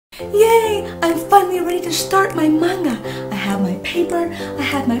Yay! I'm finally ready to start my manga. I have my paper, I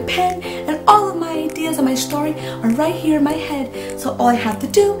have my pen, and all of my ideas and my story are right here in my head. So all I have to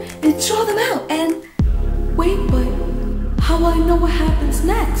do is draw them out and... Wait, but how will I know what happens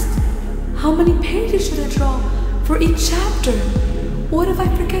next? How many pages should I draw for each chapter? What if I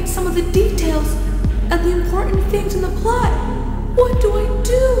forget some of the details and the important things in the plot? What do I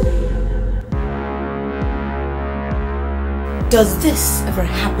do? Does this ever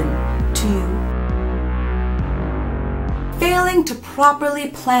happen to you? Failing to properly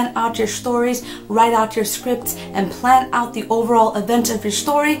plan out your stories, write out your scripts, and plan out the overall events of your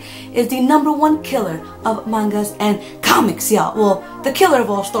story is the #1 killer of mangas and comics, y'all. Well, the killer of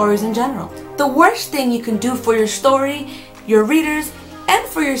all stories in general. The worst thing you can do for your story, your readers, and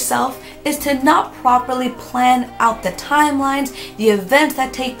for yourself is to not properly plan out the timelines, the events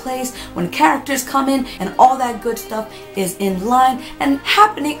that take place, when characters come in, and all that good stuff is in line and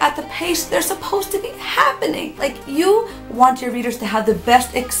happening at the pace they're supposed to be happening. Like, you want your readers to have the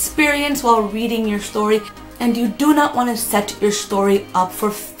best experience while reading your story, and you do not want to set your story up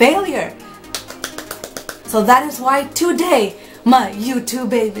for failure. So that is why today, my YouTube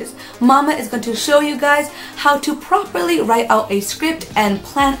babies, Mama is going to show you guys how to properly write out a script and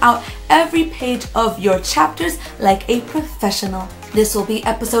plan out every page of your chapters like a professional. This will be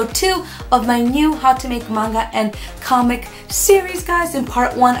episode 2 of my new How to Make Manga and Comic series, guys. In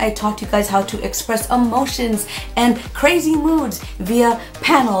part 1, I taught you guys how to express emotions and crazy moods via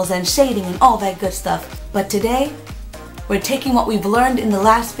panels and shading and all that good stuff. But today, we're taking what we've learned in the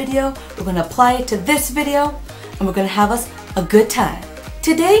last video, we're going to apply it to this video, and we're going to have us a good time.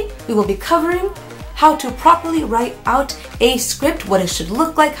 Today, we will be covering how to properly write out a script, what it should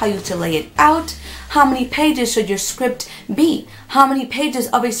look like, how you should lay it out, how many pages should your script be, how many pages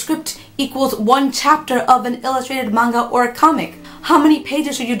of a script equals 1 chapter of an illustrated manga or comic, how many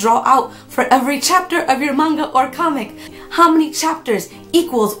pages should you draw out for every chapter of your manga or comic, how many chapters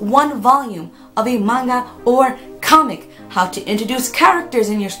equals 1 volume of a manga or comic, how to introduce characters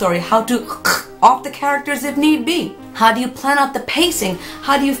in your story, how to off the characters if need be. How do you plan out the pacing?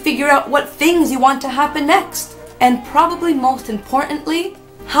 How do you figure out what things you want to happen next? And probably most importantly,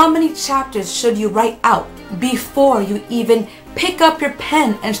 how many chapters should you write out before you even pick up your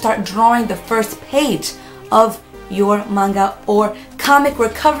pen and start drawing the first page of your manga or comic? We're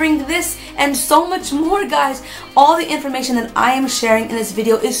covering this and so much more, guys. All the information that I am sharing in this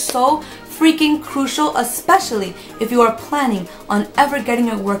video is so freaking crucial, especially if you are planning on ever getting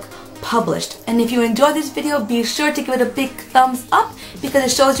your work published. And if you enjoyed this video, be sure to give it a big thumbs up because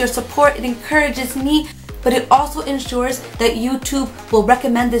it shows your support, it encourages me, but it also ensures that YouTube will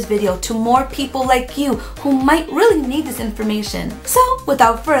recommend this video to more people like you who might really need this information. So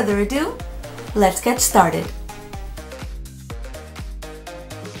without further ado, let's get started.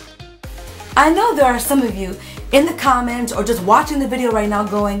 I know there are some of you in the comments or just watching the video right now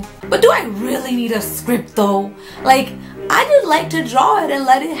going, but do I really need a script though? Like, I just like to draw it and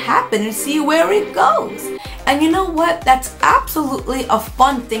let it happen and see where it goes. And you know what? That's absolutely a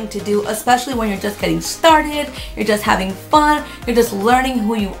fun thing to do, especially when you're just getting started, you're just having fun, you're just learning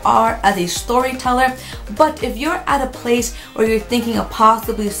who you are as a storyteller. But if you're at a place where you're thinking of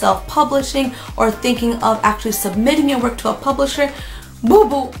possibly self-publishing or thinking of actually submitting your work to a publisher,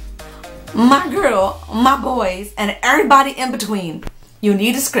 boo-boo, my girl, my boys, and everybody in between, you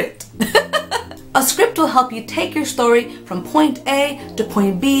need a script. A script will help you take your story from point A to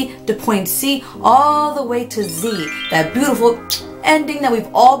point B to point C all the way to Z, that beautiful ending that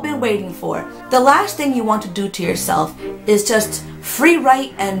we've all been waiting for. The last thing you want to do to yourself is just free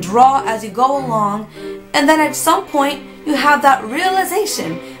write and draw as you go along, and then at some point you have that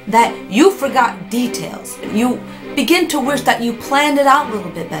realization that you forgot details. You begin to wish that you planned it out a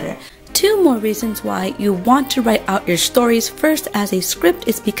little bit better. 2 more reasons why you want to write out your stories first as a script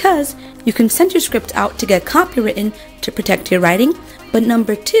is because you can send your script out to get copywritten to protect your writing, but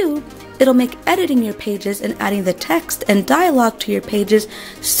number 2, it'll make editing your pages and adding the text and dialogue to your pages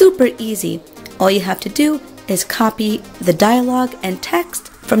super easy. All you have to do is copy the dialogue and text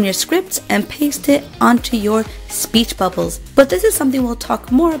from your scripts and paste it onto your speech bubbles. But this is something we'll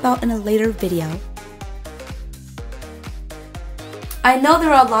talk more about in a later video. I know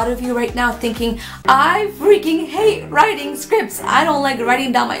there are a lot of you right now thinking, I freaking hate writing scripts. I don't like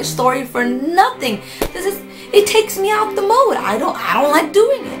writing down my story for nothing. It takes me out the mode. I don't like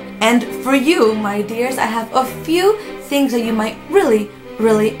doing it. And for you, my dears, I have a few things that you might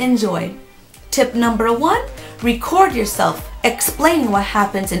really enjoy. Tip number 1, record yourself explaining what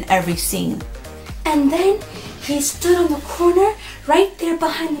happens in every scene. And then he stood on the corner right there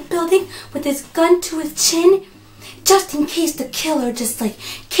behind the building with his gun to his chin. just in case the killer just like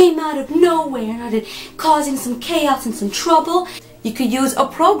came out of nowhere and started causing some chaos and some trouble, you could use a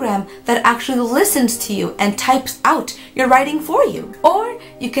program that actually listens to you and types out your writing for you. Or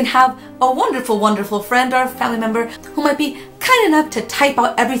you can have a wonderful, wonderful friend or family member who might be kind enough to type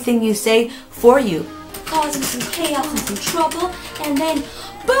out everything you say for you, causing some chaos and some trouble, and then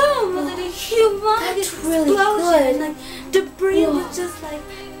boom, a little humongous really explosion, good. like debris was just like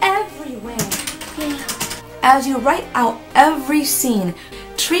everywhere. Yeah. As you write out every scene,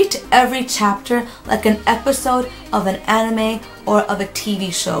 treat every chapter like an episode of an anime or of a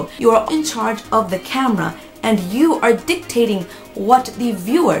TV show. You are in charge of the camera, and you are dictating what the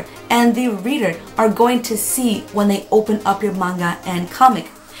viewer and the reader are going to see when they open up your manga and comic.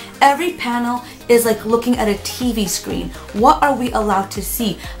 Every panel is like looking at a TV screen. What are we allowed to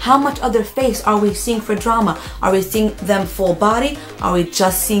see? How much of their face are we seeing for drama? Are we seeing them full body? Are we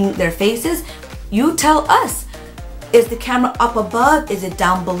just seeing their faces? You tell us. Is the camera up above? Is it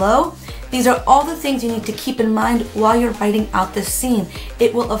down below? These are all the things you need to keep in mind while you're writing out the scene.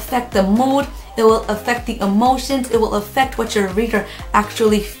 It will affect the mood, it will affect the emotions, it will affect what your reader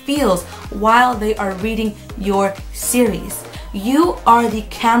actually feels while they are reading your series. You are the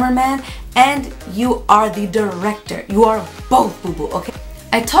cameraman and you are the director. You are both, boo-boo, okay?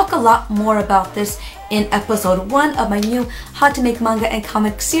 I talk a lot more about this in episode 1 of my new How to Make Manga and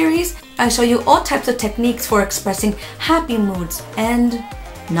Comic series. I show you all types of techniques for expressing happy moods and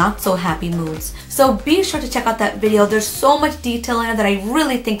not so happy moods. So be sure to check out that video. There's so much detail in it that I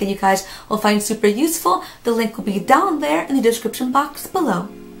really think that you guys will find super useful. The link will be down there in the description box below.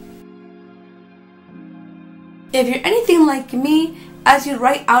 If you're anything like me, as you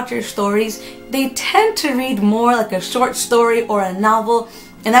write out your stories, they tend to read more like a short story or a novel,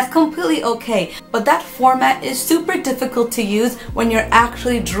 and that's completely okay. But that format is super difficult to use when you're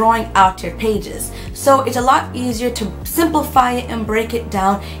actually drawing out your pages. So it's a lot easier to simplify it and break it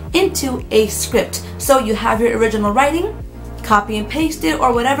down into a script. So you have your original writing, copy and paste it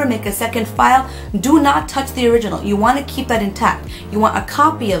or whatever, make a second file. Do not touch the original. You want to keep that intact. You want a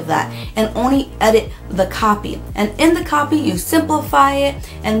copy of that and only edit the copy. And in the copy, you simplify it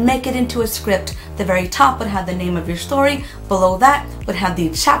and make it into a script. The very top would have the name of your story. Below that would have the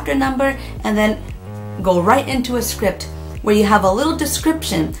chapter number, and then go right into a script where you have a little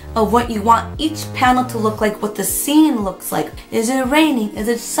description of what you want each panel to look like, what the scene looks like. Is it raining? Is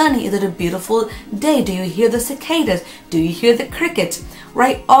it sunny? Is it a beautiful day? Do you hear the cicadas? Do you hear the crickets?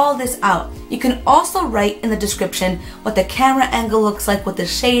 Write all this out. You can also write in the description what the camera angle looks like, what the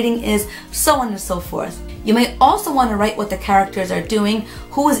shading is, so on and so forth. You may also want to write what the characters are doing,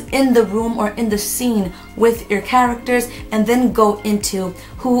 who is in the room or in the scene with your characters, and then go into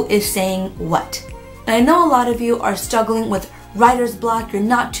who is saying what. And I know a lot of you are struggling with writer's block. You're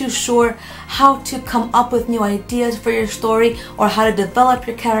not too sure how to come up with new ideas for your story or how to develop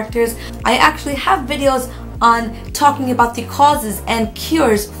your characters. I actually have videos on talking about the causes and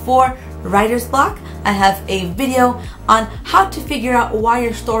cures for writer's block. I have a video on how to figure out why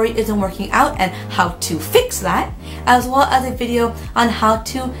your story isn't working out and how to fix that, as well as a video on how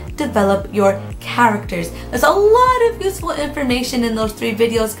to develop your characters. There's a lot of useful information in those 3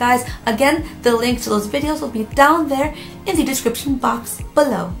 videos, guys. Again, the links to those videos will be down there in the description box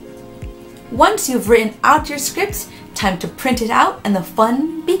below. Once you've written out your scripts, time to print it out and the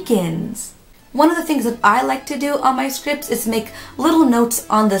fun begins. One of the things that I like to do on my scripts is make little notes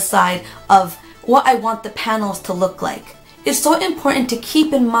on the side of what I want the panels to look like. It's so important to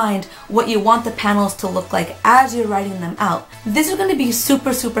keep in mind what you want the panels to look like as you're writing them out. This is going to be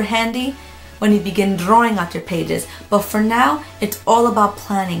super handy when you begin drawing out your pages, but for now, it's all about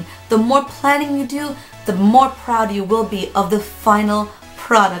planning. The more planning you do, the more proud you will be of the final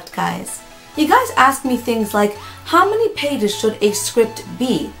product, guys. You guys ask me things like, how many pages should a script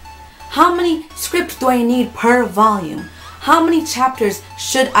be? How many scripts do I need per volume? How many chapters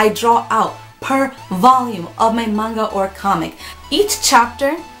should I draw out per volume of my manga or comic? Each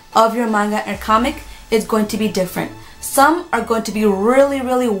chapter of your manga or comic is going to be different. Some are going to be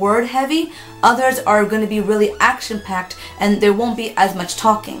really word heavy, others are going to be really action packed, and there won't be as much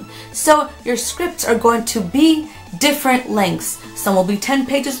talking. So your scripts are going to be different lengths. Some will be 10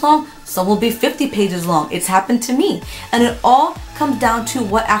 pages long, some will be 50 pages long. It's happened to me. And it all comes down to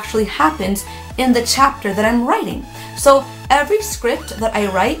what actually happens in the chapter that I'm writing. So every script that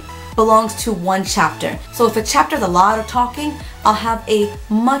I write belongs to one chapter. So if a chapter has a lot of talking, I'll have a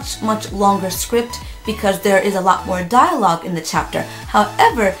much longer script because there is a lot more dialogue in the chapter.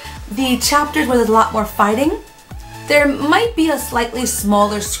 However, the chapters where there's a lot more fighting, There might be a slightly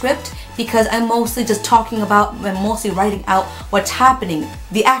smaller script because I'm mostly just talking about, I'm mostly writing out what's happening,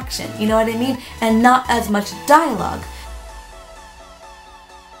 the action, you know what I mean? And not as much dialogue.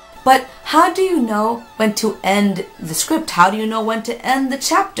 But how do you know when to end the script? How do you know when to end the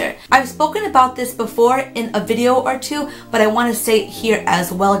chapter? I've spoken about this before in a video or two, but I want to say it here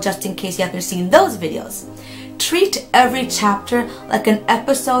as well just in case you haven't seen those videos. Treat every chapter like an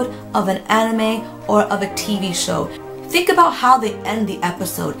episode of an anime or of a TV show. Think about how they end the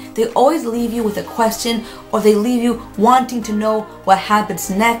episode. They always leave you with a question, or they leave you wanting to know what happens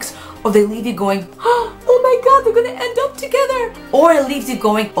next, or they leave you going, oh my god, they're gonna end up together. Or it leaves you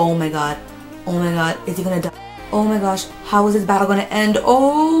going, oh my god, is he gonna die? Oh my gosh, how is this battle gonna end?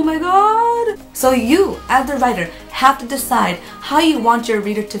 Oh my god. So you, as the writer, have to decide how you want your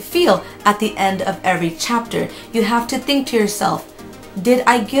reader to feel at the end of every chapter. You have to think to yourself, did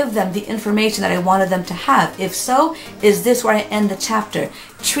I give them the information that I wanted them to have? If so, is this where I end the chapter?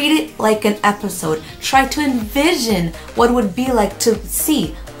 Treat it like an episode. Try to envision what it would be like to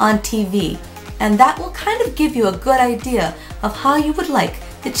see on TV. And that will kind of give you a good idea of how you would like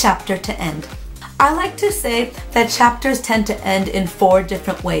the chapter to end. I like to say that chapters tend to end in 4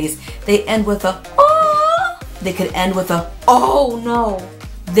 different ways. They end with a oh, they could end with a oh no,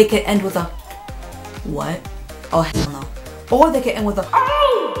 they could end with a what? Oh hell no. Or they can end with a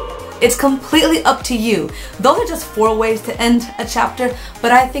oh! It's completely up to you. Those are just 4 ways to end a chapter,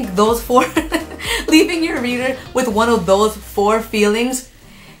 but I think those 4, leaving your reader with one of those 4 feelings,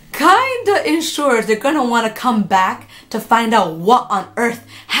 kinda ensures they're gonna want to come back to find out what on earth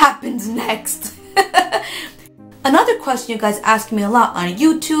happens next. Another question you guys ask me a lot on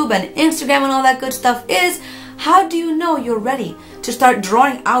YouTube and Instagram and all that good stuff is, how do you know you're ready to start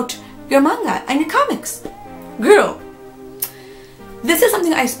drawing out your manga and your comics? Girl, this is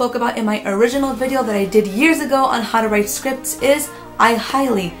something I spoke about in my original video that I did years ago on how to write scripts. Is I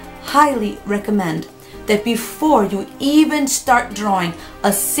highly recommend that before you even start drawing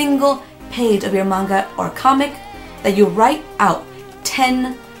a single page of your manga or comic, that you write out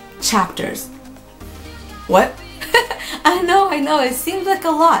 10 chapters. What? I know, it seems like a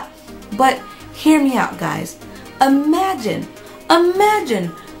lot, but hear me out, guys. Imagine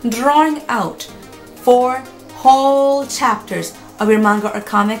drawing out 4 whole chapters of your manga or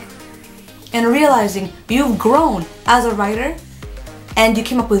comic and realizing you've grown as a writer and you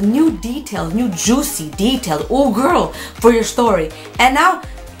came up with new details, new juicy details, oh girl, for your story. And now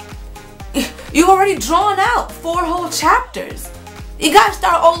you've already drawn out 4 whole chapters. You gotta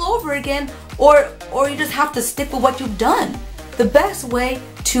start all over again, or you just have to stick with what you've done. The best way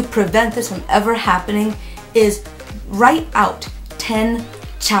to prevent this from ever happening is write out 10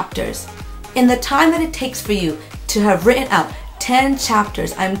 chapters. In the time that it takes for you to have written out 10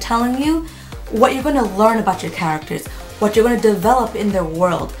 chapters, I'm telling you what you're going to learn about your characters, what you're going to develop in their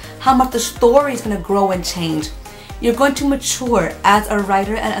world, how much the story is going to grow and change. You're going to mature as a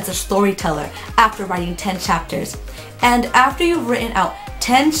writer and as a storyteller after writing 10 chapters. And after you've written out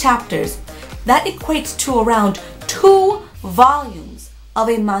 10 chapters, that equates to around 2 volumes of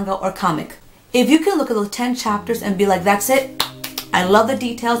a manga or comic. If you can look at those 10 chapters and be like, that's it, I love the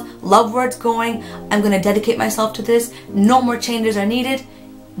details, love where it's going, I'm going to dedicate myself to this, no more changes are needed,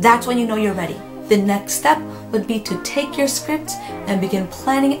 that's when you know you're ready. The next step would be to take your script and begin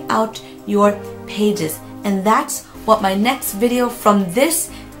planning out your pages. And that's what my next video from this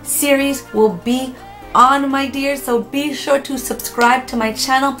series will be on, my dears. So be sure to subscribe to my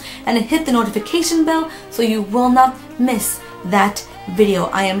channel and hit the notification bell so you will not miss that video.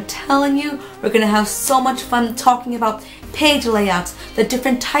 I am telling you, we're going to have so much fun talking about page layouts, the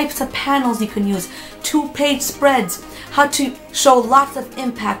different types of panels you can use, 2-page spreads, how to show lots of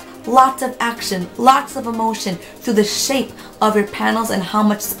impact, lots of action, lots of emotion through the shape of your panels and how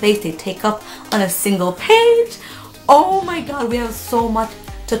much space they take up on a single page. Oh my god, we have so much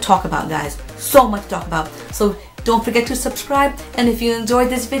to talk about, guys. So much to talk about. So don't forget to subscribe, and if you enjoyed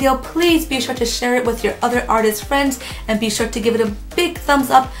this video, please be sure to share it with your other artist friends and be sure to give it a big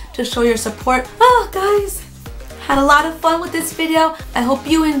thumbs up to show your support. Oh guys, had a lot of fun with this video. I hope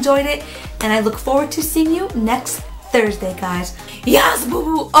you enjoyed it, and I look forward to seeing you next Thursday, guys. Yes, boo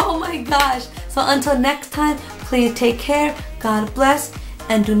boo. Oh my gosh. So until next time, please take care, God bless,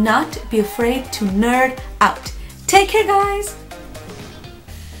 and do not be afraid to nerd out. Take care, guys.